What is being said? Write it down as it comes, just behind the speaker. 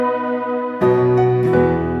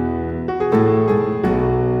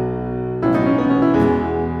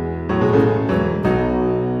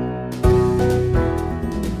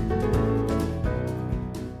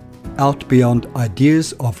out beyond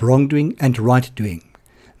ideas of wrongdoing and right-doing.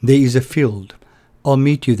 There is a field. I'll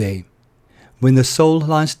meet you there. When the soul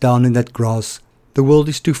lies down in that grass, the world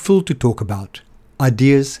is too full to talk about.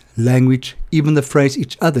 Ideas, language, even the phrase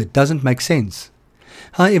each other doesn't make sense.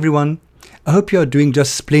 Hi everyone, I hope you are doing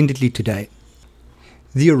just splendidly today.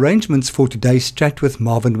 The arrangements for today's chat with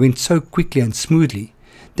Marvin went so quickly and smoothly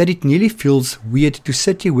that it nearly feels weird to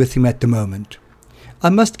sit here with him at the moment. I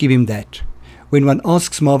must give him that. When one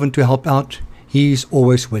asks Marvin to help out, he is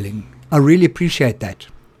always willing. I really appreciate that.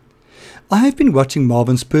 I have been watching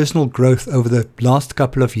Marvin's personal growth over the last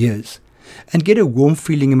couple of years and get a warm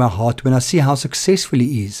feeling in my heart when I see how successful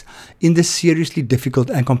he is in this seriously difficult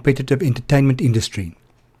and competitive entertainment industry.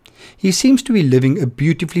 He seems to be living a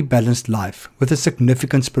beautifully balanced life with a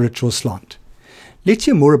significant spiritual slant. Let's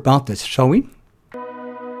hear more about this, shall we?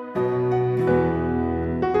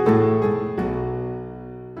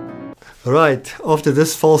 Right, after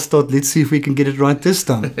this false start, let's see if we can get it right this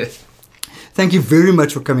time. Thank you very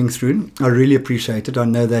much for coming through. I really appreciate it. I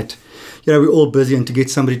know that, we're all busy, and to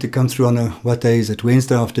get somebody to come through on what day is it,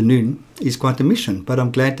 Wednesday afternoon, is quite a mission. But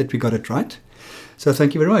I'm glad that we got it right. So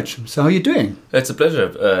thank you very much. So how are you doing? It's a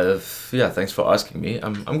pleasure. Thanks for asking me.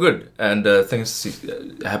 I'm good, and things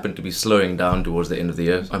happen to be slowing down towards the end of the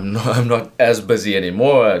year. I'm not as busy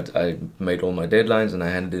anymore. I made all my deadlines and I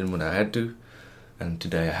handed in when I had to, and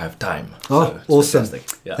today I have time. Oh, so awesome!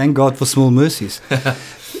 Yeah. Thank God for small mercies.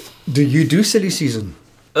 Do you do silly season?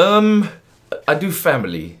 I do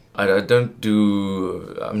family.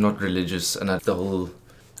 I'm not religious, and the whole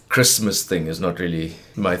Christmas thing is not really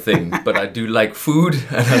my thing. But I do like food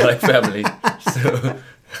and I like family. So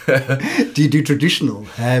do you do traditional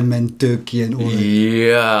ham and turkey and all that?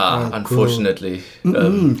 Yeah, unfortunately.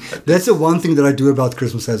 Cool. That's the one thing that I do about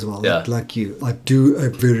Christmas as well. Yeah. Like you, I do a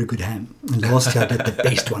very good ham. And last year I did the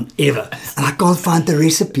best one ever, and I can't find the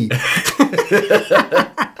recipe.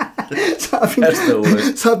 So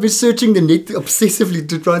I've been searching the net obsessively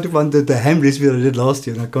to try to find the ham recipe that I did last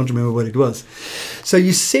year, and I can't remember what it was. So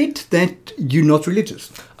you said that you're not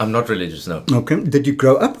religious. I'm not religious, no. Okay. Did you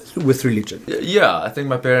grow up with religion? Yeah, I think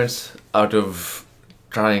my parents, out of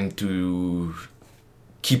trying to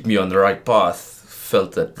keep me on the right path,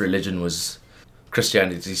 felt that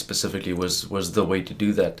Christianity specifically was the way to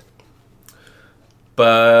do that.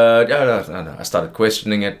 But I started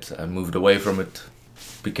questioning it. I moved away from it.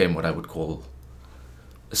 Became what I would call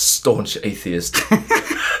a staunch atheist.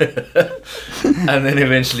 And then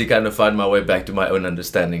eventually kind of find my way back to my own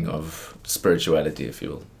understanding of spirituality, if you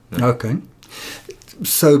will. Yeah. Okay.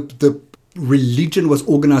 So the religion was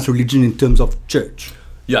organized religion in terms of church?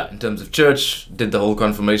 Yeah, in terms of church. Did the whole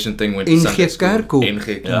confirmation thing. Went to Sunday school.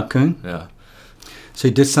 NG, yeah. Okay. Yeah. So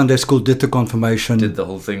you did Sunday school, did the confirmation? Did the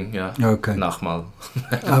whole thing, yeah. Okay. Nagmaal.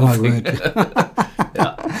 Oh my word.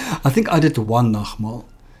 Yeah. I think I did one Nagmaal.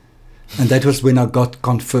 And that was when I got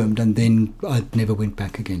confirmed, and then I never went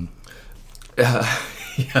back again. Yeah.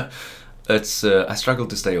 It's I struggle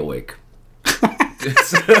to stay awake.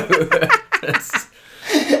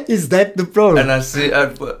 Is that the problem?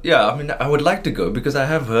 And I would like to go because I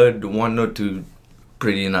have heard one or two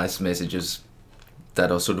pretty nice messages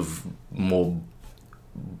that are sort of more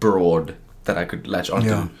broad that I could latch onto.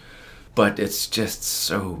 Yeah. But it's just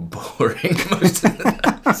so boring most of the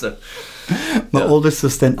time. So, my older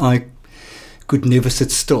sister and I could never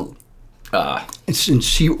sit still. And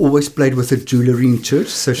she always played with her jewellery in church,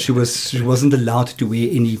 so she wasn't allowed to wear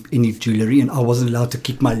any jewellery, and I wasn't allowed to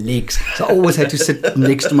kick my legs. So I always had to sit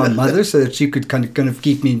next to my mother so that she could kind of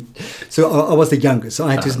keep me. So I was the youngest, so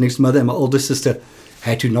I had to sit next to mother, and my older sister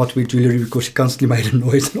had to not wear jewellery because she constantly made a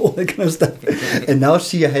noise and all that kind of stuff. And now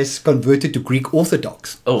she has converted to Greek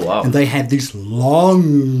Orthodox. Oh, wow. And they have these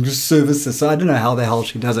long services, so I don't know how the hell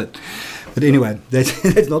she does it. But anyway,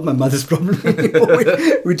 that's not my mother's problem anymore,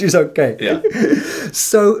 which is okay. Yeah.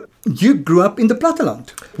 So you grew up in the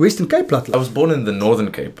Platteland, Western Cape Platteland. I was born in the Northern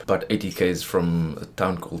Cape, about 80 km from a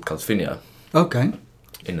town called Calvinia. Okay.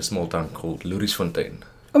 In a small town called Louriersfontein.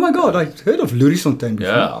 Oh my God, I heard of Louriersfontein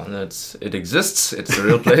before. Yeah, it exists. It's a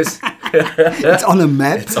real place. It's on a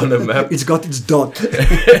map. It's on a map. It's got its dot.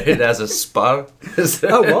 It has a spar.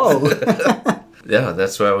 Oh wow. Yeah,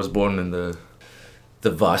 that's where I was born, in the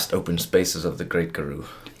vast open spaces of the Great Karoo.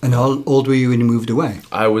 And how old were you when you moved away?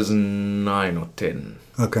 I was 9 or 10.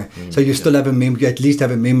 Okay, so you still have a memory, you at least have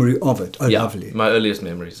a memory of it. Oh, yeah, lovely. My earliest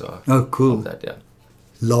memories are cool. of that, yeah.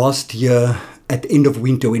 Last year, at the end of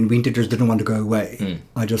winter, when winter just didn't want to go away,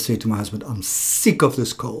 I just said to my husband, I'm sick of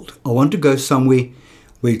this cold. I want to go somewhere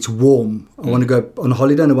where it's warm. I want to go on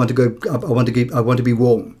holiday, and I want to be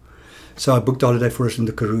warm. So I booked a holiday for us in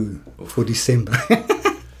the Karoo for December.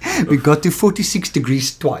 We got to 46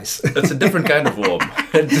 degrees twice. It's a different kind of warm.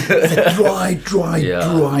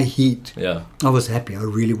 dry heat. Yeah. I was happy. I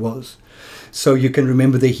really was. So you can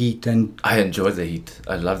remember the heat and... I enjoy the heat.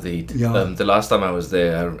 I love the heat. Yeah. The last time I was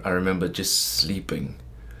there, I remember just sleeping.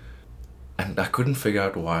 And I couldn't figure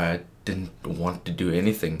out why I didn't want to do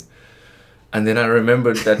anything. And then I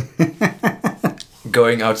remembered that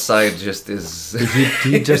going outside just is...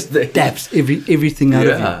 He just taps everything out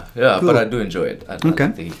of you. Yeah, Cool. but I do enjoy it. I Okay.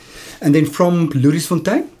 like the heat. And then from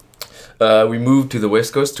Lourisfontein? We moved to the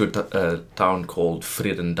west coast to a town called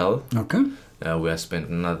Vredendal, Okay. where I spent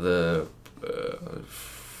another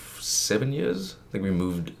 7 years. I think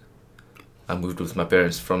I moved with my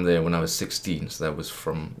parents from there when I was 16. So that was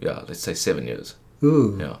from, let's say 7 years.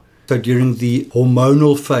 Ooh. Yeah. So during the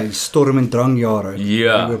hormonal phase, storm and drangjare,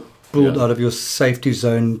 Yeah. you were pulled Yeah. out of your safety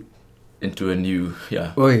zone. Into a new,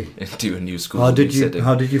 Oi. into a new school. How did setting.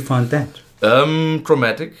 you find that?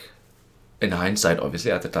 Traumatic. In hindsight,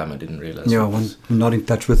 obviously, at the time I didn't realize. Yeah, it was- when not in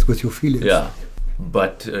touch with your feelings. Yeah,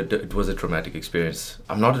 but it was a traumatic experience.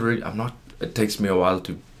 It takes me a while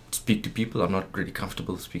to speak to people. I'm not really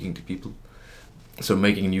comfortable speaking to people. So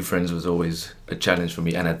making new friends was always a challenge for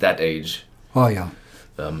me. And at that age, Oh, yeah.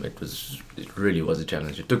 it really was a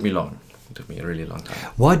challenge. It took me long. It took me a really long time.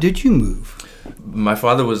 Why did you move? My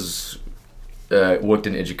father worked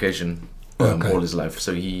in education Okay. all his life.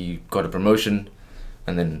 So he got a promotion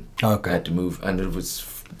and then Okay. had to move. And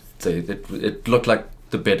it looked like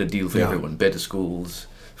the better deal for Yeah. everyone. Better schools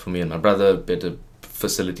for me and my brother, better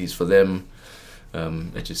facilities for them.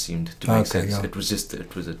 It just seemed to make Okay, sense. yeah. It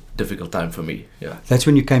was a difficult time for me. Yeah. That's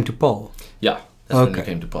when you came to Paul. Yeah. That's when we Okay.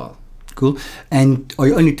 came to Paarl. Cool. And are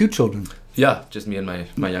you only 2 children? Yeah, just me and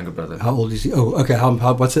my younger brother. How old is he? Oh, okay.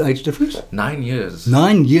 What's the age difference? 9 years.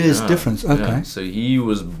 9 years Yeah, difference. Okay. yeah. So he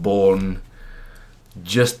was born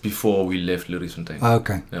just before we left Lourisfontein.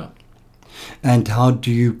 Okay. Yeah. And how do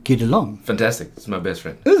you get along? Fantastic. It's my best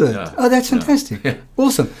friend. Is it? Yeah. Oh, that's Yeah. fantastic. Yeah.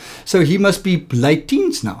 Awesome. So he must be late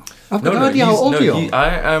teens now. I've got no idea how old you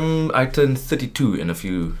are. I turned 32 in a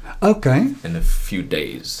few Okay.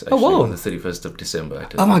 days. Oh, Actually, wow. on the 31st of December. I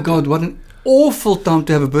turned Oh my 32. God, what an awful time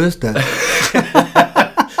to have a birthday.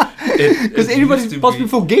 Because It everybody used to possibly be-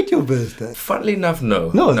 forget your birthday. Funnily enough,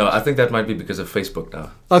 no. No. No, I think that might be because of Facebook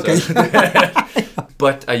now. Okay. So-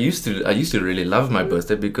 but I used to really love my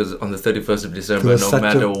birthday because on the 31st of December, was no such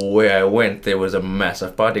matter a- where I went, there was a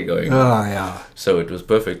massive party going on. Oh, yeah. So it was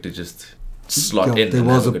perfect to just slot Yeah, in. there and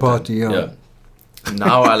was have a good time. party, yeah.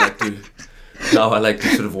 Now I like to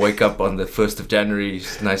sort of wake up on the 1st of January,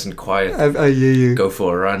 just nice and quiet, I hear you. go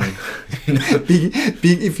for a run. You know? Being,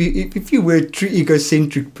 if you were a true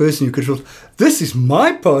egocentric person, you could feel, this is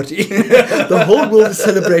my party. The whole world is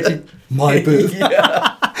celebrating my birth.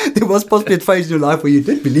 Yeah. There was possibly a phase in your life where you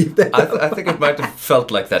did believe that. I think it might have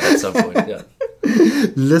felt like that at some point. Yeah.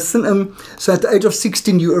 Listen, so at the age of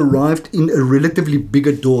 16, you arrived in a relatively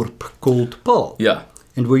bigger dorp called Paarl. Yeah.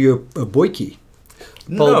 And were you a boykie?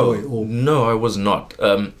 Paarl No, boy, or- no, I was not.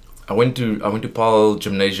 I went to Paarl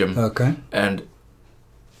Gymnasium, Okay. and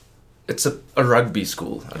it's a rugby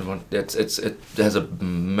school. It has a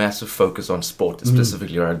massive focus on sport,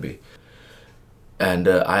 specifically rugby. And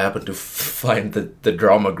I happened to find the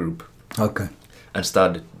drama group Okay. and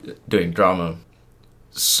started doing drama.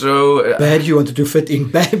 So Bad you wanted to fit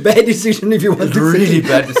in. Bad decision if you wanted to fit really in.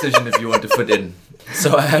 bad decision if you want to fit in.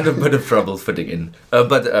 So I had a bit of trouble fitting in.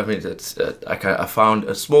 But I mean, I found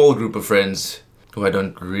a small group of friends who I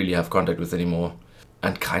don't really have contact with anymore,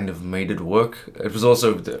 and kind of made it work. It was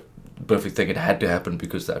also the perfect thing. It had to happen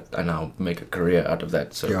because I now make a career out of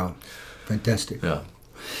that. So Yeah, fantastic. yeah.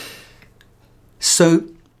 So,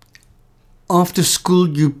 after school,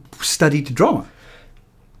 you studied drama.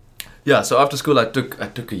 Yeah. So after school, I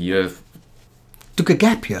took a year. Took a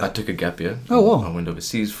gap year. I took a gap year. Oh, wow. I went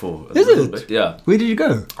overseas for a Is little it? bit. Yeah. Where did you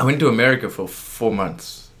go? I went to America for 4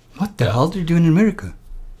 months. What the Yeah. hell did you do in America?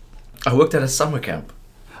 I worked at a summer camp.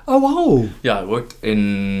 Oh, wow. Yeah, I worked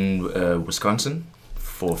in Wisconsin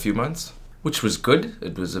for a few months, which was good.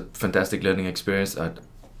 It was a fantastic learning experience. I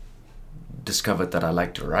discovered that I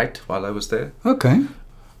liked to write while I was there. Okay.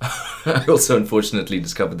 I also unfortunately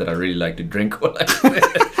discovered that I really like to drink while I was there.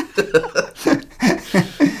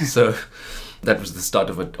 So that was the start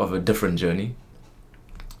of a different journey.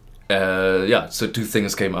 Yeah, so 2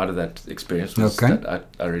 things came out of that experience. Was Okay. that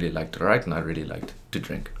I really liked to write and I really liked to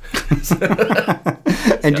drink.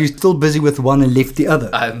 And you're still busy with one and left the other.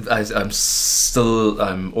 I'm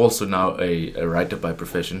also now a writer by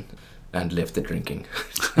profession and left the drinking.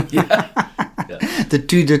 Yeah. Yeah. The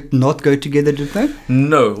two did not go together, did they?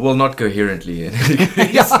 No, well, not coherently in any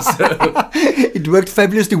case. So, It worked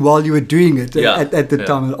fabulously while you were doing it at the Yeah.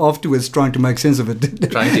 time, and afterwards trying to make sense of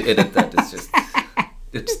it. trying to edit that is just,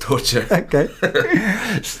 it's torture. Okay.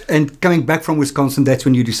 And coming back from Wisconsin, that's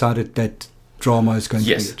when you decided that drama is going to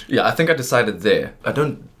be Yes. it. Yeah, I think I decided there. I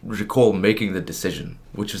don't recall making the decision,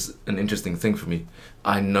 which is an interesting thing for me.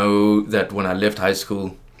 I know that when I left high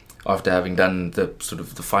school, after having done the sort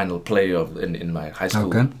of the final play of in my high school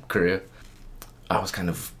Okay. career, I was kind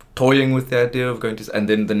of toying with the idea of going to, and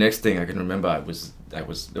then the next thing I can remember, I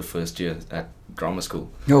was the first year at drama school,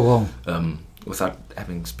 Oh, wow. without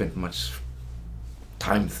having spent much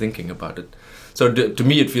time thinking about it. So to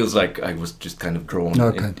me, it feels like I was just kind of drawn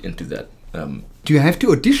Okay. into that. Do you have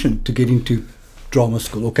to audition to get into drama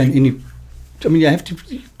school? Or can any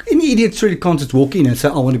idiots really can't just walk in and say,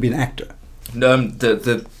 I want to be an actor?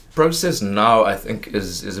 The process now, I think,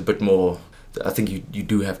 is a bit more. I think you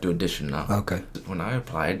do have to audition now. Okay. When I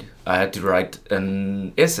applied, I had to write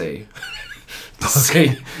an essay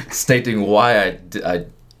stating why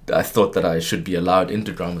I thought that I should be allowed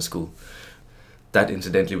into drama school. That,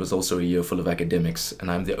 incidentally, was also a year full of academics,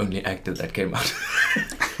 and I'm the only actor that came out.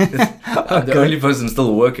 I'm the only person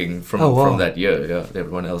still working from that year. Yeah,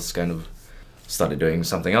 everyone else kind of started doing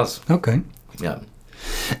something else. Okay. Yeah.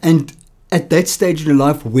 And at that stage in your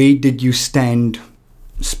life, where did you stand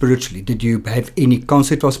spiritually? Did you have any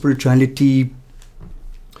concept of spirituality?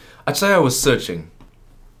 I'd say I was searching.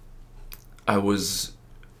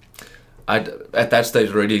 I'd at that stage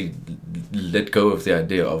already let go of the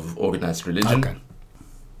idea of organized religion. Okay.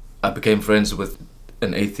 I became friends with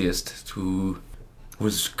an atheist who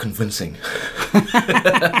was convincing.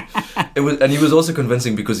 And he was also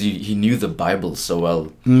convincing because he knew the Bible so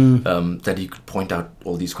well that he could point out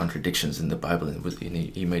all these contradictions in the Bible, and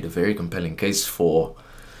he made a very compelling case for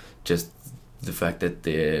just the fact that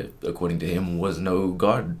there, according to him, was no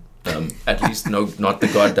God. At least not the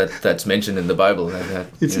God that's mentioned in the Bible.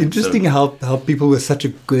 It's interesting how people with such a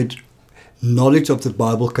good knowledge of the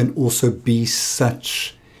Bible can also be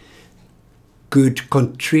such good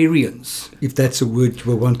contrarians, if that's a word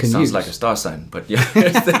where one can use. Sounds like a star sign, but yeah.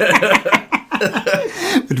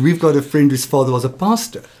 But we've got a friend whose father was a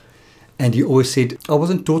pastor, and he always said, I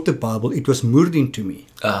wasn't taught the Bible, it was Murdin to me.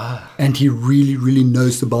 And he really, really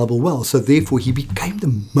knows the Bible well. So therefore he became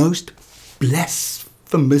the most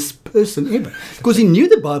blasphemous person ever, because he knew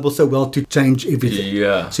the Bible so well to change everything.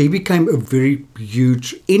 Yeah. So he became a very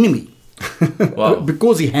huge enemy. Wow.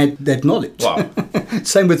 Because he had that knowledge. Wow.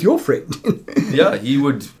 Same with your friend. Yeah, he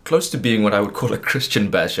would close to being what I would call a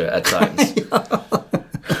Christian basher at times.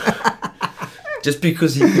 Just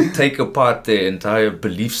because he could take apart their entire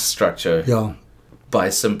belief structure Yeah. by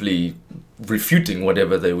simply refuting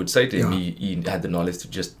whatever they would say to him. Yeah. He had the knowledge to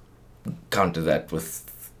just counter that with,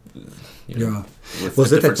 Yeah. with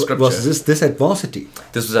Was a it different scripture. was this at varsity?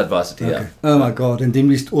 This was at varsity, Okay. yeah. Oh my God! And then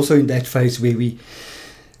we also in that phase where we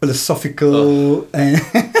philosophical and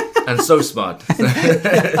And so smart.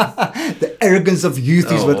 the arrogance of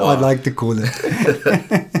youth is Oh, what I wow. like to call it.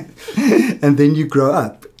 And then you grow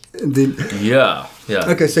up. And then Yeah.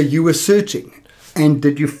 okay, so you were searching, and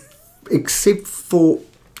did you, except for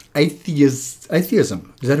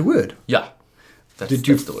atheism? Is that a word? Yeah. Did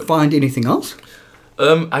you that's the word. find anything else?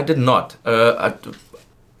 I did not.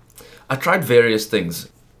 I tried various things.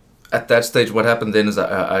 At that stage, what happened then is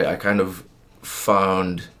I kind of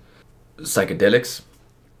found psychedelics,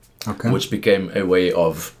 Okay. which became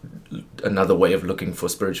another way of looking for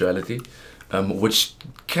spirituality, which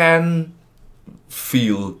can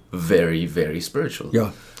feel very, very spiritual.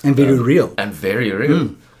 Yeah, and very real. And very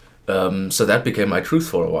real. So that became my truth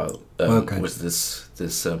for a while. Okay. Was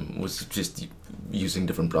was just using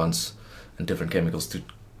different plants and different chemicals to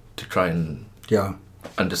try and Yeah.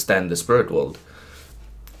 understand the spirit world.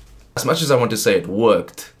 As much as I want to say it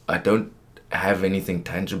worked, I don't have anything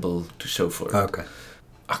tangible to show for it. Okay.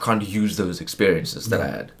 I can't use those experiences that I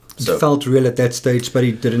had. So It felt real at that stage, but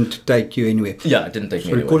it didn't take you anywhere. yeah, it didn't take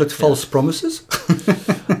me So we anywhere. call it false promises.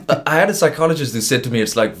 I had a psychologist who said to me,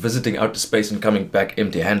 it's like visiting outer space and coming back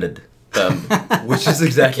empty-handed, which is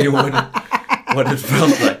exactly what it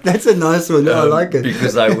felt like. That's a nice one. I like it.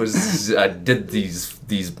 Because I did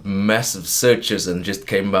these massive searches and just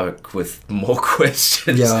came back with more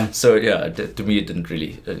questions. Yeah. So yeah, to me it didn't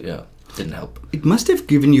really, didn't help. It must have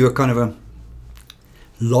given you a kind of a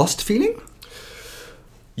lost feeling.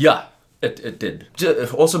 Yeah, it did.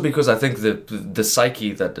 Also because I think the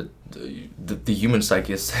psyche that the human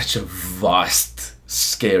psyche is such a vast,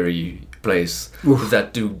 scary place Oof.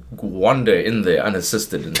 that to wander in there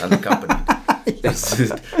unassisted and unaccompanied It's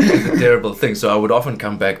a terrible thing. So I would often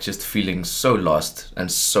come back just feeling so lost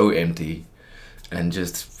and so empty, and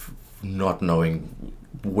just not knowing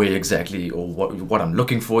where exactly or what I'm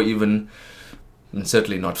looking for even, and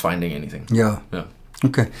certainly not finding anything. Yeah. Yeah.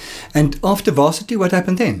 Okay. And after varsity, what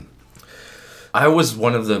happened then? I was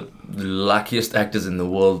one of the luckiest actors in the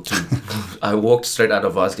world to I walked straight out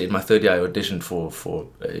of varsity. In my third year I auditioned for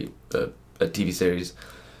a TV series.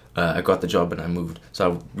 I got the job and I moved.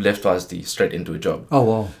 So I left varsity straight into a job. Oh,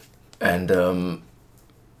 wow. And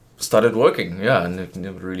started working, yeah, and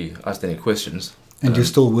never really asked any questions. And you're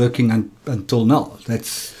still working until now.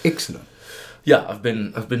 That's excellent. Yeah, I've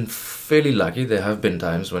been fairly lucky. There have been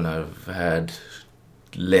times when I've had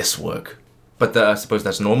less work, but I suppose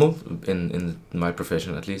that's normal in my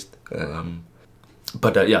profession at least.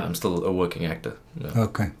 But yeah, I'm still a working actor. Yeah.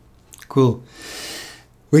 Okay, cool.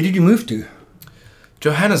 Where did you move to?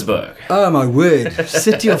 Johannesburg. Oh my word,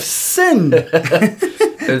 city of sin.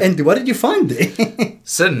 And what did you find there?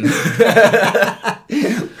 Sin.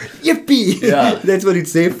 Yippee! Yeah. That's what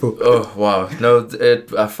it's there for. Oh wow! No,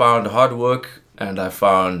 I found hard work and I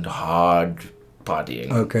found hard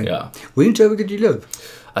partying. Okay. Yeah. Where in Joburg did you live?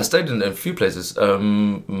 I stayed in a few places.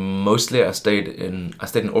 Mostly I stayed in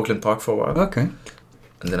Auckland Park for a while. Okay.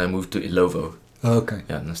 And then I moved to Ilovo. Okay.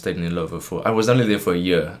 Yeah, and I stayed in Ilovo I was only there for a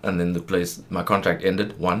year, and then my contract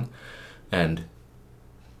ended, 1, and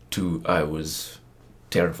 2, I was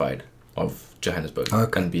terrified of Johannesburg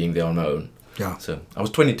and being there on my own. Yeah. So I was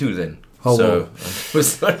 22 then. Oh, so wow. I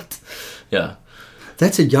was not, yeah.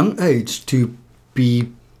 That's a young age to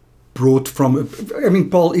be brought from. I mean,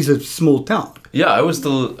 Paarl is a small town. Yeah, I was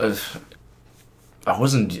still.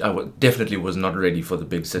 Definitely was not ready for the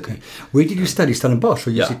big city. Okay. Where did you study? Stellenbosch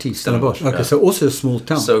or Yeah, UCT? Stellenbosch, Okay, yeah. so also a small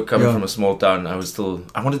town. So coming from a small town, I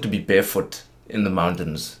wanted to be barefoot in the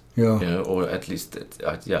mountains. Yeah. You know, or at least,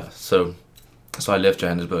 yeah. So I left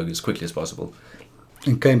Johannesburg as quickly as possible.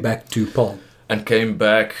 And came back to Paarl. And came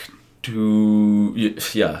back to,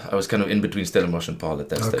 yeah, I was kind of in between Stellenbosch and Paarl at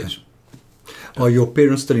that stage. Are your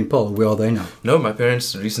parents still in Paarl? Where are they now? No, my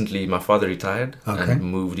parents recently, my father retired Okay. and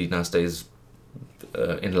moved. He now stays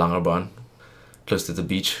in Langerbaan, close to the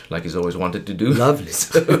beach, like he's always wanted to do. Lovely.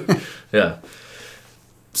 So, yeah.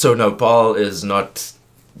 So no, Paarl is not,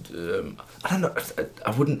 I don't know,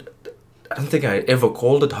 I don't think I ever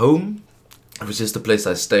called it home. It was just the place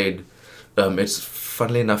I stayed. It's,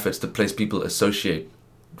 funnily enough, it's the place people associate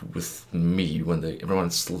with me when everyone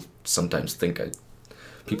still sometimes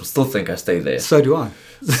people still think I stay there. So do I.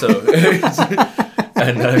 So,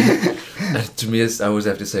 and to me, I always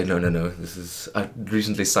have to say, no. I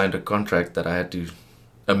recently signed a contract that I had to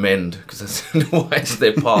amend because I said, why is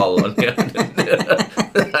there Paarl on here?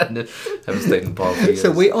 I haven't stayed in Paarl for years.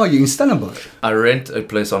 So where are you? In Stellenbosch? I rent a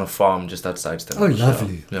place on a farm just outside Stellenbosch. Oh,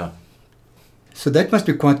 lovely. Yeah. So that must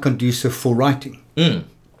be quite conducive for writing. Mm.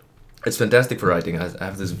 It's fantastic for writing. I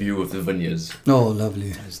have this view of the vineyards. Oh,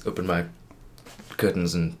 lovely. I just open my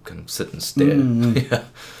curtains and kind of sit and stare. Yeah.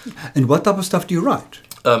 And what type of stuff do you write?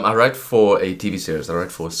 I write for a TV series. I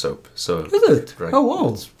write for soap. So Is it? Oh,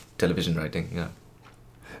 wow. It's television writing. Yeah.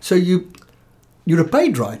 So you're a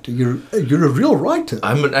paid writer. You're a real writer.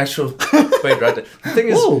 I'm an actual paid writer. The thing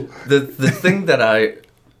is, Whoa. the thing that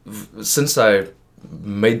since I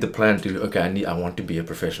made the plan I want to be a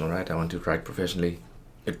professional, right? I want to write professionally.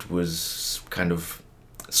 It was kind of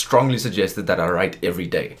strongly suggested that I write every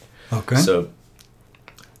day. Okay. So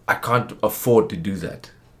I can't afford to do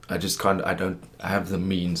that. I just can't. I don't have the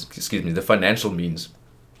means. The financial means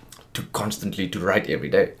to constantly to write every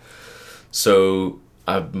day. So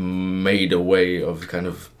I've made a way of kind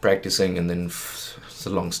of practicing, and then it's a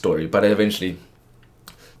long story. But I eventually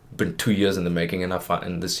been 2 years in the making,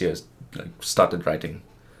 and this year started writing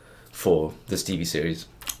for this TV series.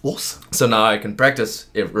 Awesome. So now I can practice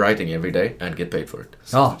writing every day and get paid for it,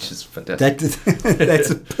 which is fantastic.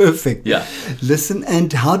 That's perfect. Yeah. Listen,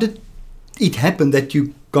 and how did it happen that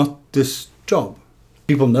you got this job?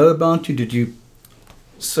 People know about you? Did you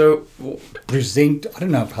So present? I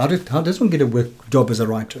don't know. How does one get a job as a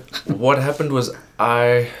writer? what happened was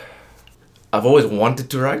I've always wanted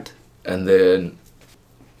to write, and then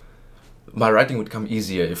my writing would come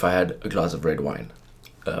easier if I had a glass of red wine,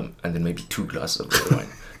 and then maybe 2 glasses of red wine.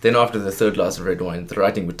 Then after the 3rd glass of red wine, the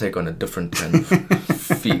writing would take on a different kind of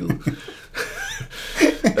feel.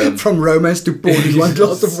 From romance to porn in 1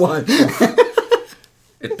 glass of wine.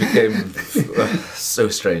 It became so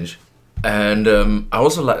strange. And I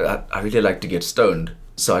also I really like to get stoned.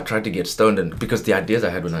 So I tried to get stoned, and because the ideas I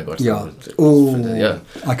had when I got Yeah. stoned, Oh, yeah.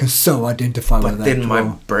 I can so identify with But that. then my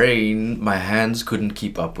Wow. brain, my hands couldn't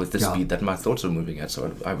keep up with the Yeah. speed that my thoughts were moving at.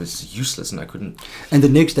 So I was useless, and I couldn't. And the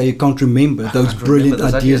next day you can't remember those can't brilliant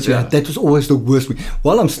remember those ideas ideas, you yeah. had. That was always the worst.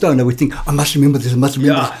 While I'm stoned, I would think, I must remember this, I must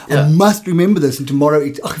remember Yeah, this, I yeah. must remember this. And tomorrow,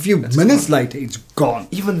 a few minutes later, it's gone.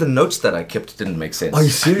 Even the notes that I kept didn't make sense. Are you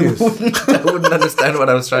serious? I wouldn't understand what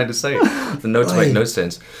I was trying to say. The notes Aye. make no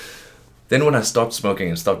sense. Then when I stopped smoking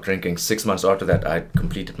and stopped drinking, 6 months after that, I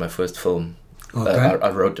completed my first film. Okay. I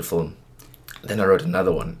wrote the film. Then I wrote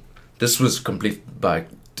another one. This was complete by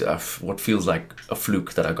what feels like a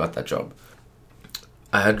fluke that I got that job.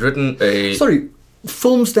 I had written a... Sorry,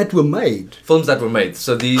 films that were made. Films that were made.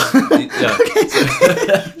 So these... yeah.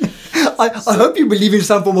 I hope you believe in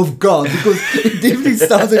some form of God, because it definitely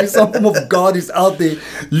sounds like some form of God is out there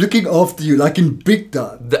looking after you, like in big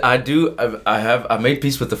time. I do. I made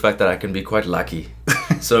peace with the fact that I can be quite lucky.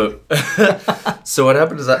 So, so what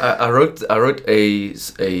happened is I wrote a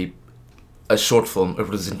short film. It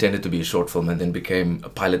was intended to be a short film, and then became a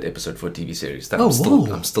pilot episode for a TV series. That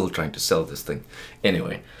whoa. I'm still trying to sell this thing.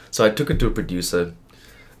 Anyway, so I took it to a producer,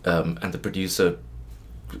 and the producer,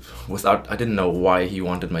 I didn't know why he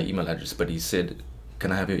wanted my email address, but he said,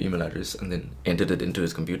 "Can I have your email address?" And then entered it into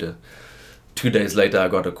his computer. 2 days later, I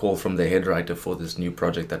got a call from the head writer for this new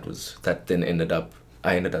project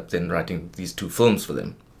I ended up then writing these 2 films for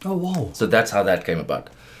them. Oh, wow. So that's how that came about.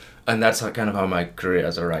 And that's how my career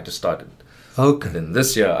as a writer started. Okay. And then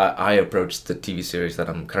this year, I approached the TV series that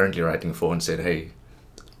I'm currently writing for and said, "Hey,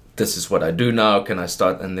 this is what I do now, can I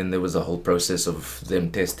start?" And then there was a whole process of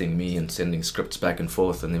them testing me and sending scripts back and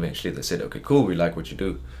forth, and eventually they said, "Okay, cool, we like what you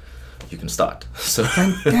do, you can start." So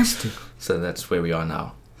Fantastic. so that's where we are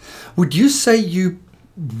now. Would you say you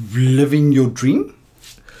living your dream?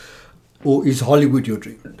 Or is Hollywood your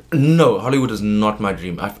dream? No, Hollywood is not my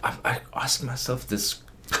dream. I ask myself this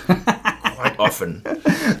quite often.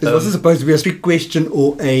 This wasn't supposed to be a strict question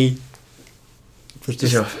or a...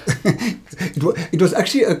 Yeah. It was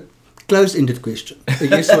actually a close-ended question. A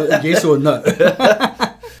yes or no.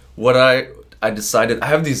 What I decided, I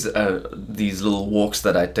have these little walks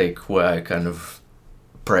that I take where I kind of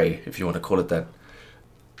pray, if you want to call it that.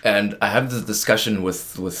 And I have this discussion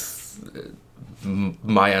with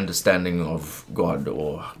my understanding of God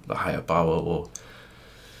or the higher power or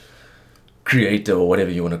creator or whatever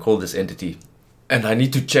you want to call this entity. And I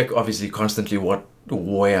need to check, obviously, constantly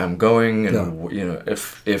where I'm going, and you know,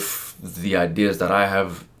 if the ideas that I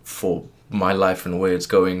have for my life and where it's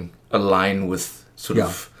going align with sort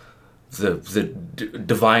of the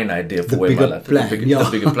divine idea for where my life is, the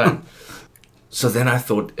bigger plan. So then I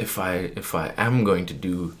thought, if I am going to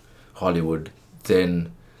do Hollywood,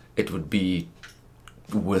 then it would be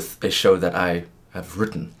with a show that I have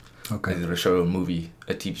written. Okay. Either a show, a movie,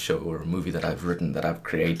 a TV show, or a movie that I've written, that I've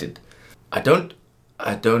created. I don't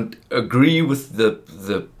agree with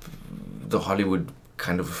the Hollywood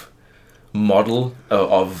kind of model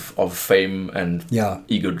of fame and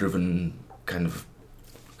ego-driven kind of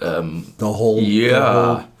the whole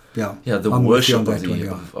the I'm worship with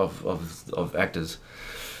you on that of actors.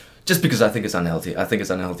 Just because I think it's unhealthy. I think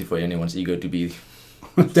it's unhealthy for anyone's ego to be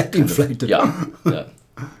that inflated. Yeah.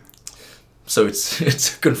 So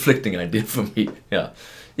it's a conflicting idea for me. Yeah,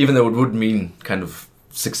 even though it would mean kind of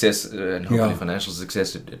success and hopefully financial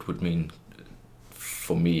success, it would mean,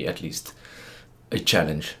 for me at least, a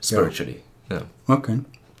challenge spiritually. Yeah. Okay.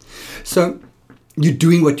 So you're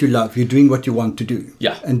doing what you love. You're doing what you want to do.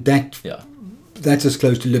 Yeah. And that's as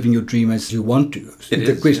close to living your dream as you want to. So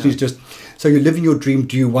the question is just, so you're living your dream,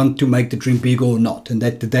 do you want to make the dream bigger or not? And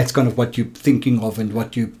that's kind of what you're thinking of and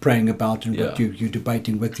what you're praying about and what you're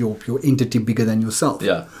debating with your entity bigger than yourself.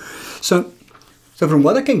 Yeah. So from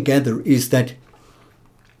what I can gather is that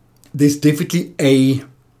there's definitely a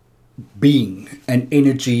being, an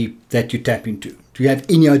energy that you tap into. Do you have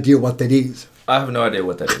any idea what that is? I have no idea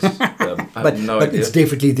what that is. I have no but idea. It's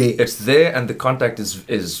definitely there. It's there, and the contact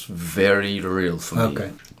is very real for me.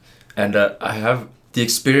 Okay. And I have the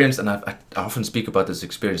experience, and I often speak about this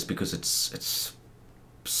experience because it's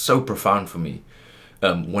so profound for me.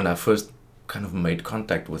 When I first kind of made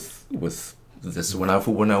contact with this, when I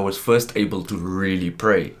was first able to really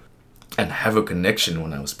pray and have a connection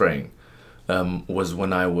when I was praying, was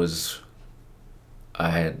when I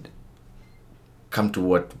had come to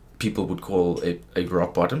what people would call a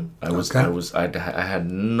rock bottom. I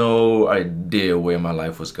had no idea where my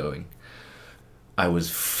life was going. I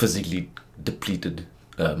was physically depleted.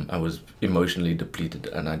 I was emotionally depleted,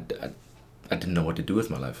 and I didn't know what to do with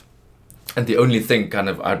my life. And the only thing, kind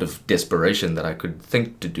of out of desperation, that I could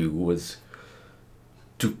think to do was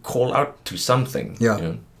to call out to something. Yeah. You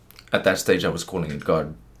know? At that stage, I was calling it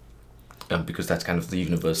God, because that's kind of the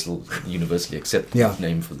universally accepted Yeah.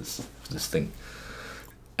 name for this thing.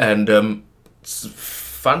 And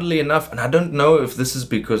funnily enough, and I don't know if this is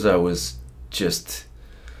because I was just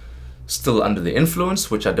still under the influence,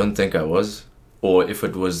 which I don't think I was, or if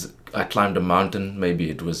it was I climbed a mountain, maybe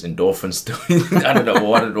it was endorphins doing, I don't know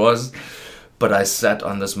what it was, but I sat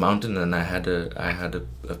on this mountain and I had a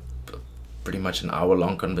pretty much an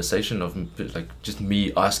hour-long conversation of like just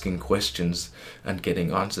me asking questions and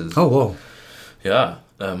getting answers. Oh, wow. Yeah,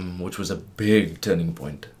 which was a big turning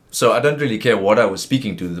point. So I don't really care what I was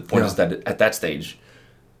speaking to. The point is that at that stage,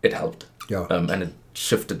 it helped. Yeah. And it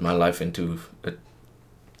shifted my life into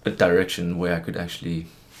a direction where I could actually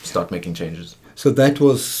start making changes. So that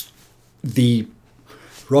was the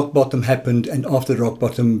rock bottom happened, and after rock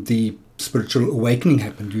bottom, the spiritual awakening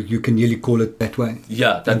happened. You can nearly call it that way.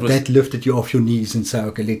 Yeah, that lifted you off your knees and said,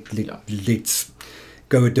 okay, let's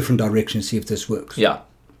go a different direction, see if this works. Yeah,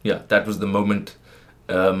 that was the moment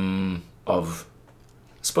of, I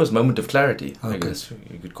suppose, moment of clarity, I guess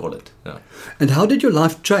you could call it. Yeah. And how did your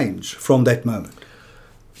life change from that moment?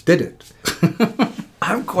 Did it?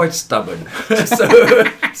 I'm quite stubborn,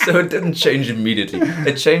 so it didn't change immediately.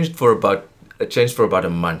 It changed for about a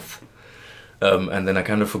month, and then I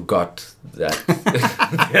kind of forgot that.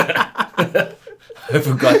 I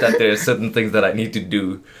forgot that there are certain things that I need to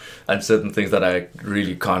do, and certain things that I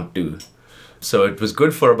really can't do. So it was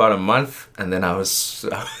good for about a month, and then I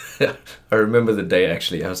remember the day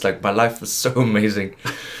actually. I was like, my life was so amazing.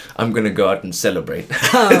 I'm gonna go out and celebrate.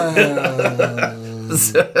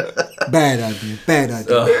 Bad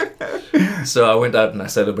idea. So I went out and I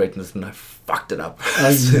celebrated and I fucked it up.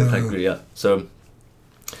 So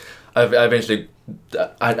I eventually,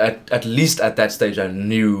 at least at that stage, I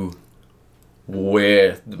knew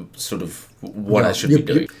where I should be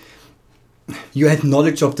doing. You had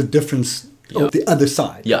knowledge of the difference of the other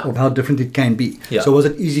side, of how different it can be. Yeah. So was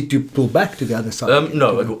it easy to pull back to the other side?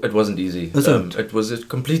 No, it wasn't easy. Isn't it? It was a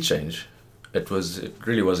complete change. It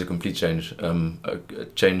really was a complete change. A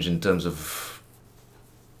change in terms of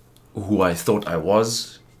who I thought I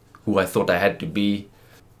was, who I thought I had to be,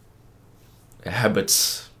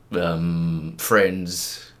 habits,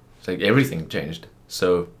 friends, like everything changed.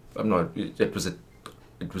 So it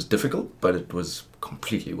was difficult, but it was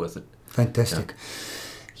completely worth it. Fantastic. Yeah.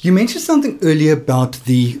 You mentioned something earlier about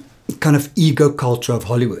the kind of ego culture of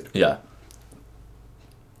Hollywood. Yeah.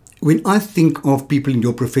 When I think of people in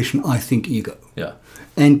your profession, I think ego. Yeah.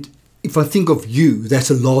 And if I think of you, that's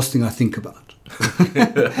the last thing I think about.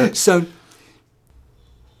 So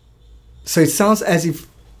it sounds as if,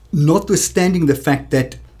 notwithstanding the fact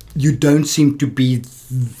that you don't seem to be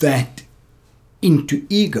that into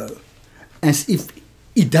ego, as if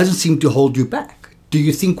it doesn't seem to hold you back. Do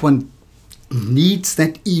you think one needs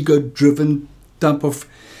that ego-driven type of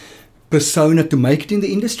persona to make it in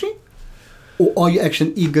the industry? Or are you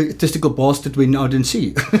actually an egotistical bastard when I didn't see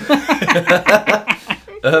you?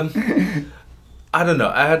 I don't know.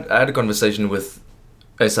 I had a conversation with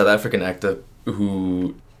a South African actor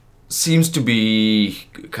who seems to be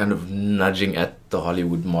kind of nudging at the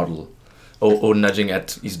Hollywood model, or nudging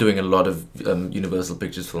at. He's doing a lot of Universal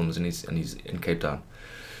Pictures films, and he's in Cape Town.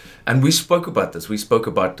 And we spoke about this. We spoke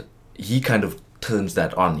about he kind of turns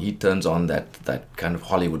that on. He turns on that kind of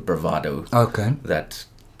Hollywood bravado. Okay. That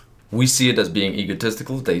we see it as being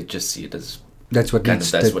egotistical. They just see it as what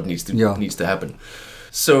needs to happen.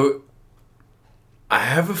 So I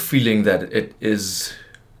have a feeling that it is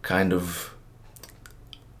kind of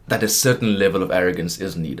that a certain level of arrogance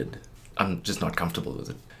is needed. I'm just not comfortable with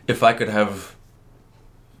it. If I could have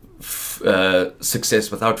success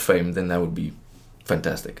without fame, then that would be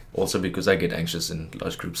fantastic. Also because I get anxious in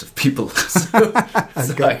large groups of people. So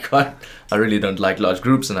I really don't like large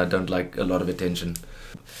groups, and I don't like a lot of attention.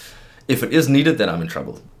 If it is needed, then I'm in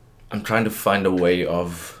trouble. I'm trying to find a way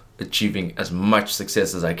of achieving as much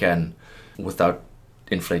success as I can without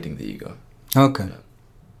inflating the ego. Okay.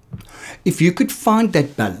 Yeah. If you could find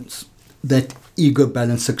that balance, that ego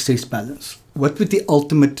balance, success balance, what would the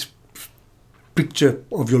ultimate picture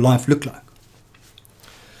of your life look like?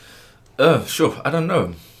 Sure. I don't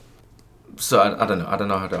know. So I don't know. I don't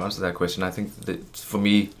know how to answer that question. I think that for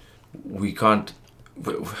me,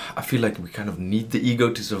 I feel like we kind of need the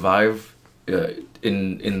ego to survive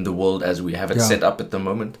in the world as we have it set up at the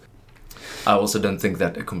moment. I also don't think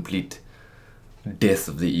that a complete death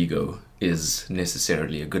of the ego is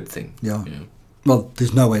necessarily a good thing. Yeah. You know? Well,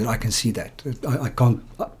 there's no way I can see that. I can't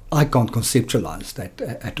conceptualize that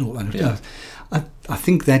at all. And yeah. I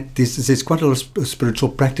think that there's quite a lot of spiritual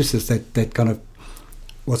practices that kind of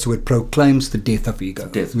what's the word, proclaims the death of ego.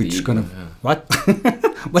 Death of which ego, kind of, yeah. what?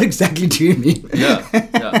 What exactly do you mean? Yeah.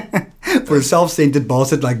 For a self-centered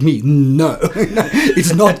bastard like me, no,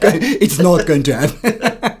 it's not going to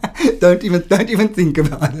happen. Don't even think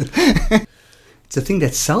about it. It's a thing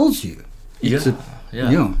that sells you.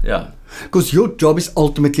 Yeah. Because your job is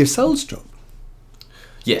ultimately a sales job.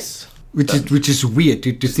 Yes. Which is weird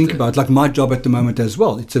to think about. Like my job at the moment as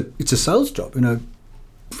well. It's a sales job, you know.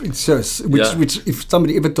 Which if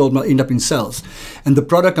somebody ever told me I'll end up in sales, and the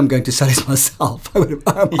product I'm going to sell is myself, I would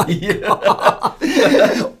have,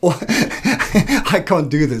 I can't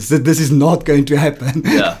do this. This is not going to happen.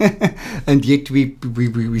 Yeah. And yet we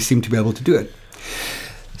seem to be able to do it.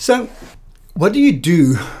 So, what do you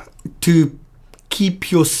do to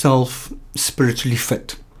keep yourself spiritually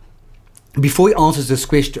fit? Before he answers this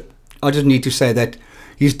question, I just need to say that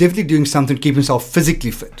he's definitely doing something to keep himself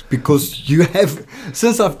physically fit, because you have,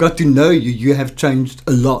 since I've got to know you, you have changed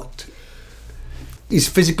a lot. Is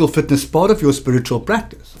physical fitness part of your spiritual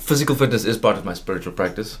practice? Physical fitness is part of my spiritual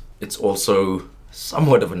practice. It's also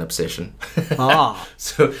somewhat of an obsession.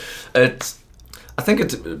 So I think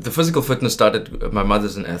the physical fitness started, my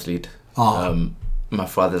mother's an athlete. My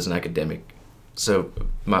father's an academic. So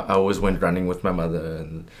I always went running with my mother,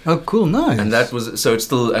 and oh, cool, nice. And that was, so it's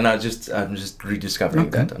still, and I'm just rediscovering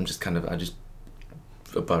that. I just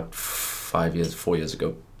about 4 years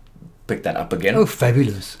ago, picked that up again. Oh,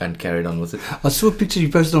 fabulous! And carried on with it. I saw a picture you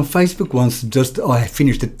posted on Facebook once. I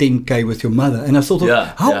finished a 10K with your mother, and I thought,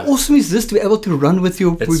 how awesome is this to be able to run with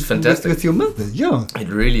your with your mother? Yeah, it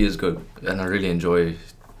really is good, and I really enjoy.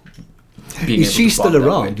 Is she still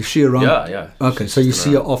around? Is she around? Yeah. Okay, so you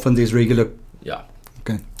see her often. There's regular. Yeah.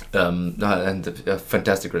 Okay. And a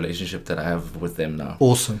fantastic relationship that I have with them now.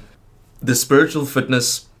 Awesome. The spiritual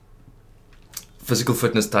fitness, physical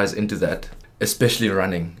fitness ties into that, especially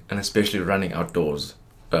running, and especially running outdoors,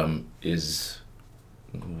 is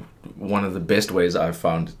one of the best ways I've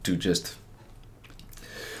found to just...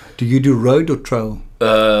 Do you do road or trail?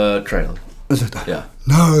 Trail. Is it? Yeah.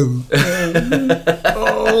 No.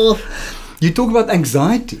 You talk about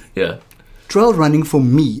anxiety. Yeah. Trail running for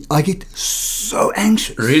me, I get so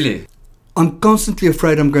anxious. Really? I'm constantly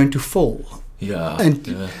afraid I'm going to fall. Yeah.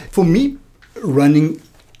 And for me, running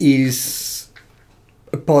is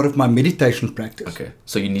a part of my meditation practice. Okay.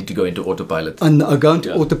 So you need to go into autopilot. And I go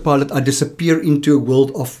into autopilot, I disappear into a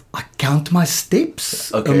world of, I count my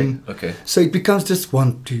steps. Okay. So it becomes just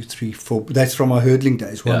 1, 2, 3, 4. That's from my hurdling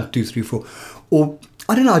days. 1, 2, 3, 4. Or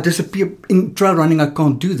I don't know, I disappear. In trail running, I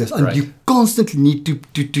can't do this. And you constantly need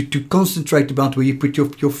to concentrate about where you put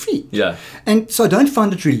your feet. Yeah. And so I don't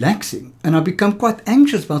find it relaxing. And I become quite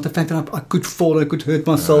anxious about the fact that I could fall, I could hurt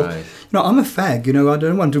myself. Right. You know, I'm a fag, I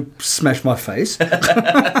don't want to smash my face.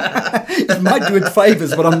 It might do it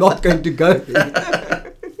favors, but I'm not going to go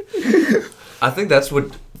there. I think that's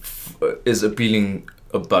what is appealing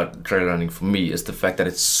about trail running for me, is the fact that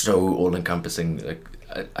it's so all-encompassing. Like,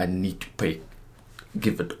 I need to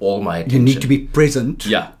give it all my attention. You need to be present.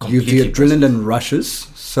 Yeah, the adrenaline present. rushes.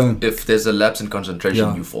 So if there's a lapse in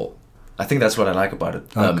concentration, you fall. I think that's what I like about it.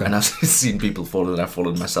 Okay. And I've seen people fall, and I've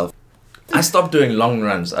fallen myself. I stopped doing long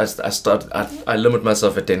runs. I limit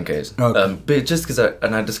myself at 10Ks. Okay. But just because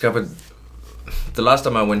I discovered the last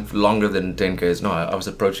time I went longer than 10Ks, I was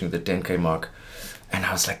approaching the 10K mark. And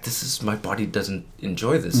I was like, my body doesn't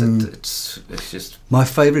enjoy this. It's just... My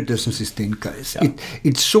favorite distance is 10Ks. Yeah.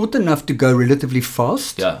 It's short enough to go relatively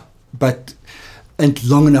fast. Yeah. And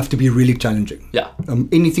long enough to be really challenging. Yeah.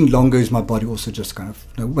 Anything longer is my body also just kind of...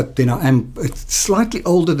 but then I am slightly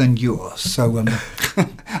older than you are. So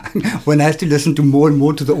when I have to listen to more and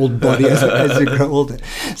more to the old body as you grow older.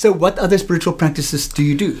 So what other spiritual practices do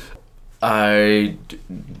you do? I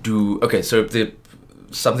do... Okay, so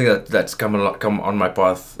something that's come on my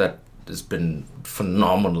path that has been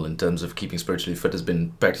phenomenal in terms of keeping spiritually fit has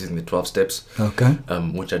been practicing the 12 steps. Okay.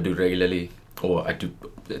 Which I do regularly, or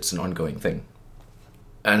it's an ongoing thing.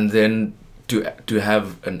 And then to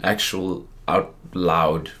have an actual out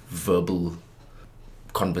loud verbal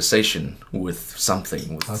conversation with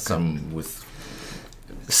something, with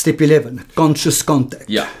Step 11, conscious contact.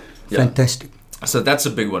 Yeah. Fantastic. So that's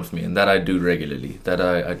a big one for me, and that I do regularly. That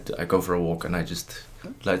I go for a walk, and I just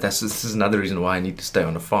this is another reason why I need to stay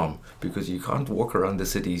on a farm, because you can't walk around the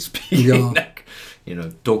city speaking,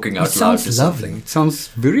 talking out loud to something. It sounds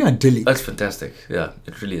very idyllic. That's fantastic. Yeah,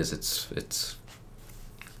 it really is. It's.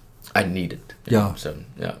 I need it. Yeah. So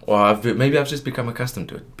yeah, or maybe I've just become accustomed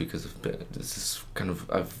to it because this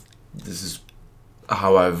is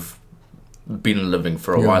how I've been living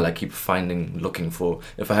for a while. I keep looking for,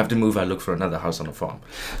 if I have to move, I look for another house on a farm.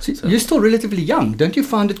 So you're still relatively young. Don't you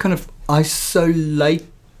find it kind of isolating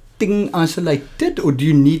acting isolated, or do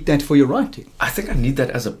you need that for your writing? I think I need that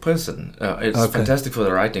as a person. It's Okay. fantastic for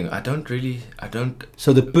the writing. I don't.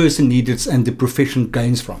 So the person needs it and the profession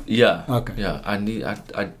gains from. Yeah. Okay. Yeah.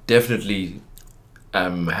 I definitely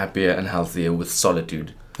am happier and healthier with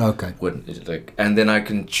solitude. Okay. When and then I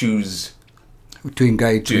can choose To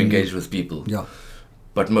engage. to engage with people. Yeah.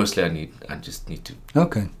 But mostly I just need to.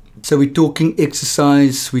 Okay. So we're talking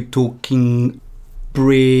exercise, we're talking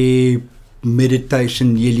prayer,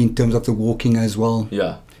 meditation, nearly in terms of the walking as well.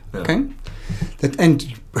 Yeah. Yeah. Okay.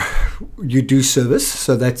 And you do service,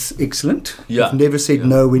 so that's excellent. Yeah. You've never said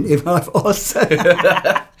no whenever I've asked.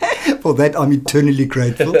 For that, I'm eternally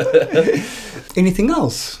grateful. Anything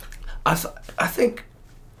else? I think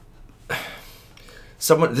this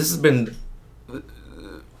has been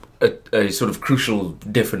a sort of crucial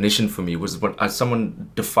definition for me. Was when someone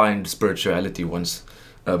defined spirituality once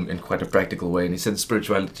in quite a practical way, and he said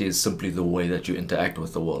spirituality is simply the way that you interact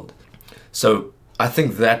with the world. So I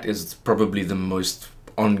think that is probably the most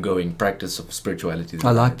ongoing practice of spirituality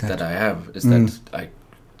I like that. that I have, is that I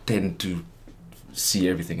tend to see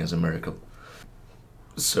everything as a miracle.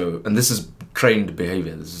 So, and this is trained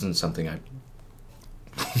behavior. This isn't something I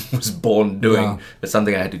was born doing. Yeah. It's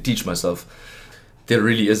something I had to teach myself. There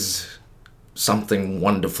really is something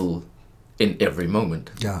wonderful in every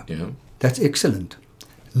moment. Yeah. You know? That's excellent.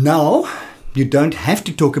 Now, you don't have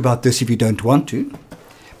to talk about this if you don't want to,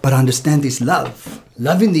 but understand this love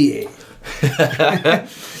in the air.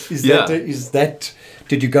 Is that,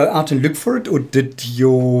 did you go out and look for it, or did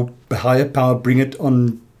your higher power bring it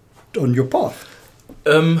on your path?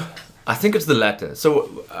 I think it's the latter.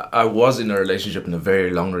 So I was in a relationship, in a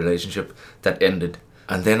very long relationship that ended.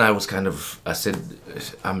 And then I said,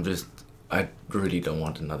 I really don't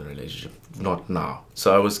want another relationship. Not now.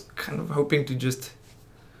 So I was kind of hoping to just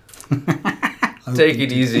take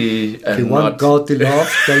it easy. And If you want God to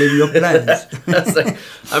laugh, tell him your plans. It's like,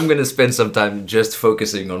 I'm going to spend some time just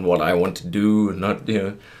focusing on what I want to do, and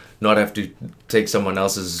not have to take someone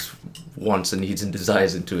else's wants and needs and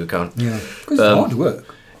desires into account. Yeah, because it's hard work.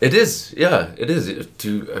 It is, yeah, it is.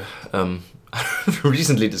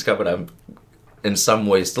 Recently discovered I'm in some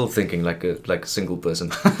way still thinking like a single person,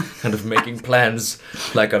 kind of making plans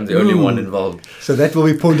like I'm the only one involved. So that will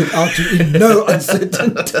be pointed out to in no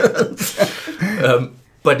uncertain terms.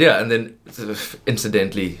 But yeah, and then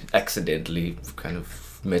accidentally, kind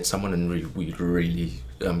of met someone, and we really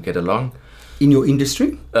get along. In your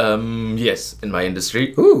industry? Yes, in my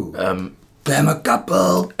industry. Ooh. Damn a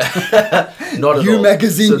couple. Not at You all.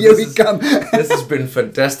 magazine, So here we come. This has been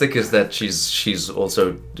fantastic, is that she's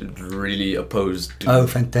also really opposed to, Oh,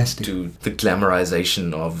 fantastic. to the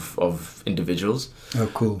glamorization of individuals. Oh,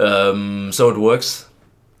 cool. So it works.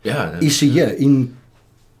 Yeah. Is she here in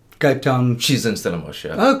Cape Town? She's in Stellenbosch,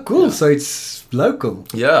 yeah. Oh, cool. Yeah. So it's local.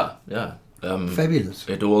 Yeah, yeah. Fabulous.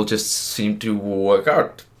 It all just seemed to work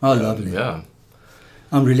out. Oh, lovely. Yeah.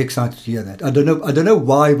 I'm really excited to hear that. I don't know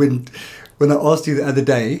why when I asked you the other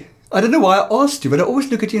day, I don't know why I asked you, but I always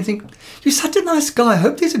look at you and think, you're such a nice guy. I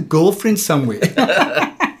hope there's a girlfriend somewhere.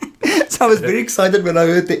 So I was very excited when I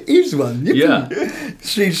heard there is one. Yeah.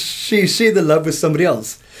 She shared the love with somebody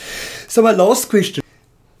else. So my last question,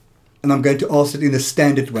 and I'm going to ask it in a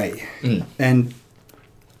standard way. And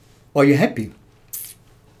are you happy?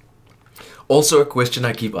 Also a question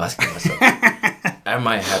I keep asking myself. Am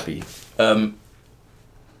I happy?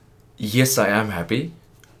 Yes, I am happy.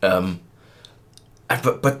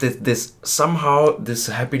 But there's somehow this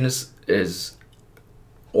happiness is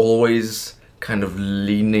always kind of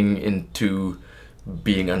leaning into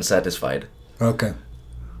being unsatisfied. Okay.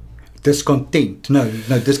 Discontent. No,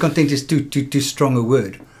 discontent is too strong a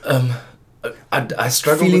word. I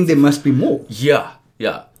struggle Feeling with, there must be more. yeah.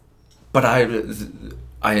 But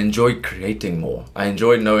I enjoy creating more. I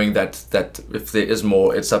enjoy knowing that if there is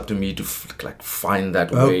more, it's up to me to find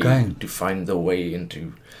that way, Okay. to find the way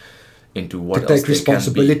into what To else take there can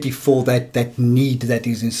responsibility for that need that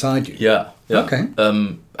is inside you. be. Yeah. Okay.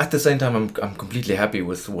 At the same time, I'm completely happy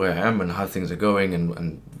with where I am and how things are going,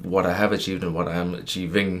 and what I have achieved and what I am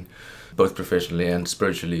achieving, both professionally and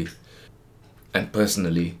spiritually, and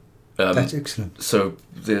personally. That's excellent. So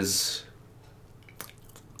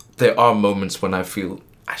there are moments when I feel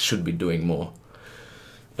I should be doing more.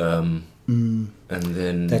 And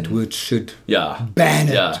then That word should. yeah, Ban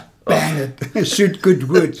it. Yeah. Ban it. Should good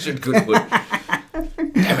word. Should good word.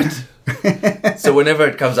 Damn it. So whenever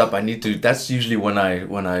it comes up, I need to. That's usually when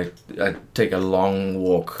I take a long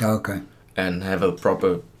walk Okay. and have a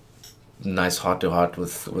proper, nice heart to heart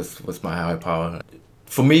with my higher power.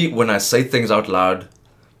 For me, when I say things out loud,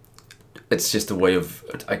 it's just a way of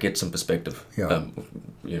I get some perspective. Yeah.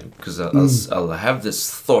 Because I'll have this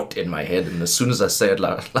thought in my head, and as soon as I say it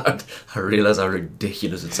loud, I realize how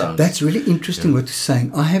ridiculous it sounds. That's really interesting what you're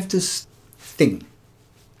saying. I have this thing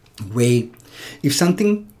where if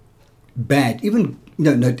something bad, even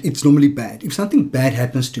no, it's normally bad. If something bad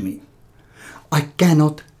happens to me, I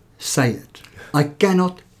cannot say it. I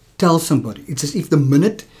cannot tell somebody. It's as if the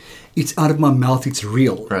minute it's out of my mouth, it's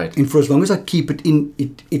real. Right. And for as long as I keep it in,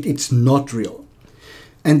 it's not real.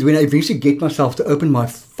 And when I eventually get myself to open my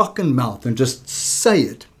fucking mouth and just say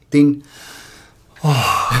it, then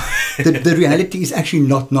the reality is actually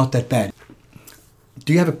not that bad.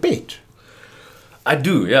 Do you have a pet? I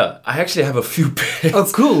do, yeah. I actually have a few pets. Oh,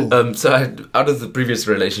 cool. So out of the previous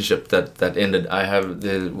relationship that ended,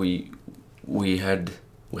 we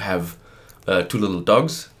have 2 little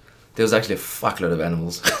dogs. There was actually a fuckload of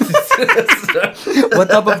animals. What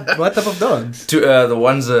type of dogs? The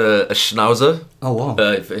one's a schnauzer. Oh wow!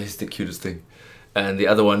 It's the cutest thing, and the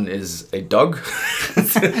other one is a dog.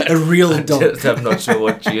 A real dog. I'm not sure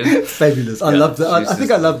what she is. Fabulous. I love that. I think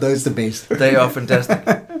I love those the best. They are fantastic.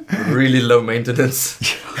 Really low maintenance.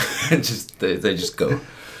 And they just go.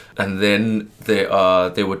 And then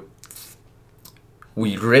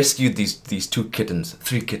we rescued these 3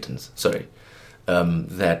 kittens, sorry.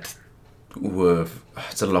 That were,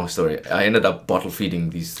 it's a long story. I ended up bottle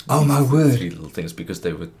feeding these my word 3 little things because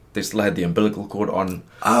they still had the umbilical cord on.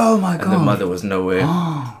 Oh my god! And the mother was nowhere.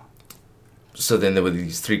 So then there were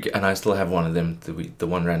these 3, and I still have one of them. The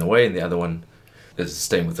one ran away, and the other one is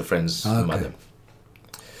staying with a friend's mother.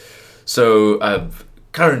 So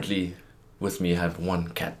currently with me I have 1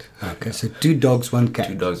 cat. Okay, so 2 dogs, 1 cat.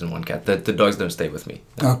 2 dogs and 1 cat. The dogs don't stay with me.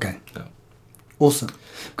 No. Okay. No. Awesome.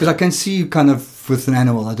 Because I can see you kind of with an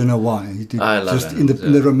animal. I don't know why. I love just animals,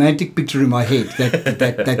 in the romantic picture in my head.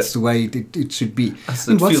 That's the way it should be.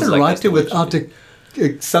 So what's a writer without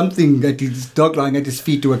something that is dog lying at his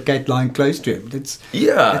feet to a cat lying close to him? It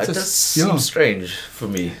does seem strange for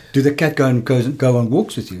me. Do the cat go on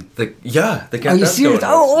walks with you? The cat. Are you does serious? go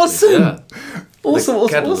on walks with me. Awesome! Yeah. Awesome! The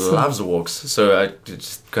cat Awesome! loves walks, so I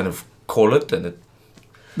just kind of call it, and it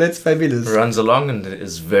That's fabulous. runs along and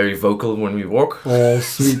is very vocal when we walk. Oh,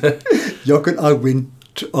 sweet. Jock and I went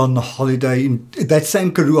on a holiday, in that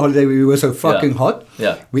same Karoo holiday where we were so fucking hot.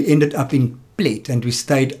 Yeah. We ended up in Plet and we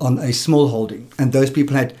stayed on a small holding. And those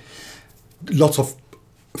people had lots of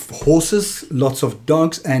horses, lots of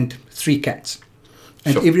dogs, and 3 cats.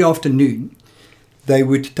 And Sure. every afternoon, they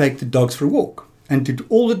would take the dogs for a walk. And did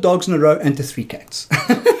all the dogs in a row and the 3 cats.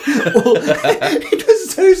 It was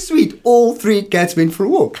so sweet. All 3 cats went for a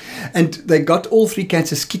walk. And they got all 3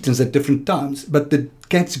 cats as kittens at different times. But the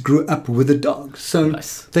cats grew up with the dogs. So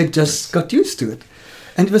Nice. they just got used to it.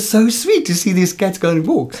 And it was so sweet to see these cats go on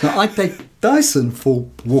walks. Now, I take Dyson for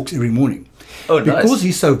walks every morning. Oh, nice. Because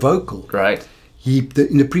he's so vocal. Right.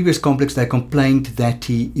 In the previous complex, they complained that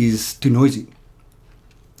he is too noisy.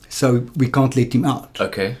 So we can't let him out.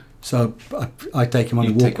 Okay. So I take him on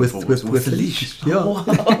a walk with a leash. Yeah. Oh,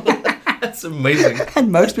 wow. That's amazing.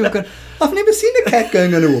 And most people go, I've never seen a cat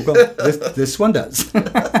going on a walk. Well, this one does.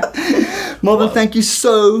 Marvin, thank you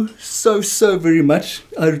so very much.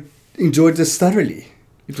 I enjoyed this thoroughly.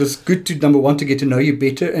 It was good to, number 1, to get to know you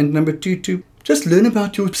better, and number 2, to just learn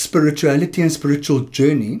about your spirituality and spiritual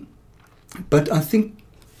journey. But I think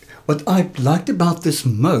what I liked about this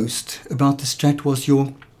chat, was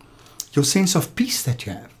your sense of peace that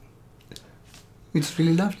you have. It's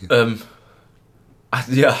really lovely.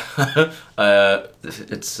 Yeah.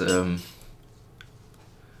 It's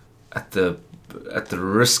at the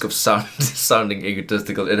risk of sounding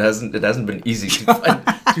egotistical, it hasn't been easy to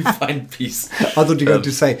find peace. I thought you were going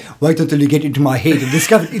to say, wait until you get into my head and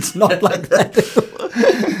discover it's not like that.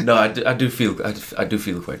 No, I do feel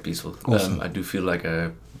quite peaceful. Awesome. I do feel like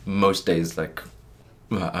most days like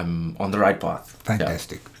I'm on the right path.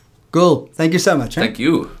 Fantastic. Yeah. Cool. Thank you so much. Thank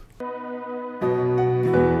you.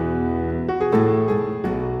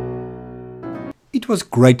 It was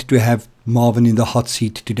great to have Marvin in the hot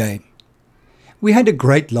seat today. We had a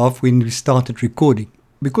great laugh when we started recording,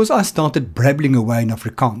 because I started brabbling away in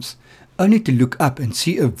Afrikaans, only to look up and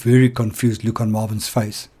see a very confused look on Marvin's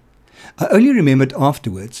face. I only remembered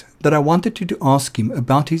afterwards that I wanted to ask him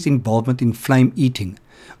about his involvement in flame eating,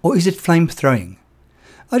 or is it flame throwing?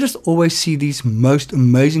 I just always see these most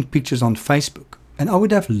amazing pictures on Facebook, and I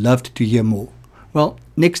would have loved to hear more. Well,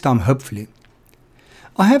 next time hopefully.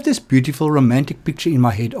 I have this beautiful romantic picture in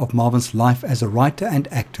my head of Marvin's life as a writer and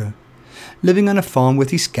actor, living on a farm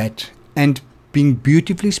with his cat and being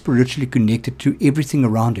beautifully spiritually connected to everything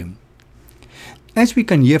around him. As we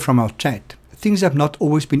can hear from our chat, things have not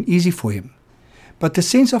always been easy for him, but the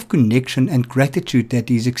sense of connection and gratitude that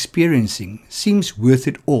he is experiencing seems worth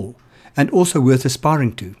it all, and also worth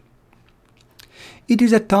aspiring to. It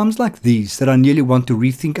is at times like these that I nearly want to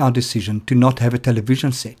rethink our decision to not have a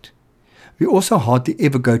television set. We also hardly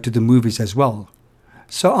ever go to the movies as well,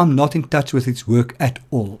 so I'm not in touch with his work at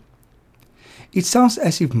all. It sounds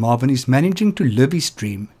as if Marvin is managing to live his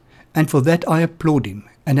dream, and for that I applaud him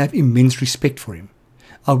and have immense respect for him.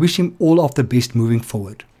 I wish him all of the best moving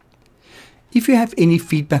forward. If you have any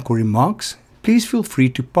feedback or remarks, please feel free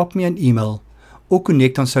to pop me an email or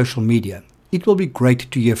connect on social media. It will be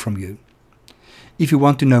great to hear from you. If you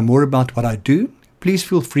want to know more about what I do, please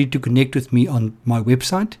feel free to connect with me on my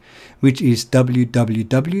website, which is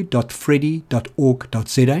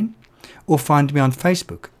www.freddy.org.za, or find me on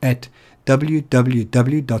Facebook at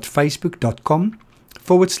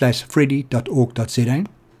www.facebook.com/freddy.org.za,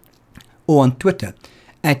 or on Twitter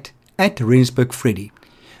at @RensburgFreddy.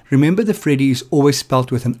 Remember, the Freddy is always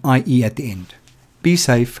spelled with an IE at the end. Be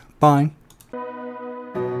safe. Bye.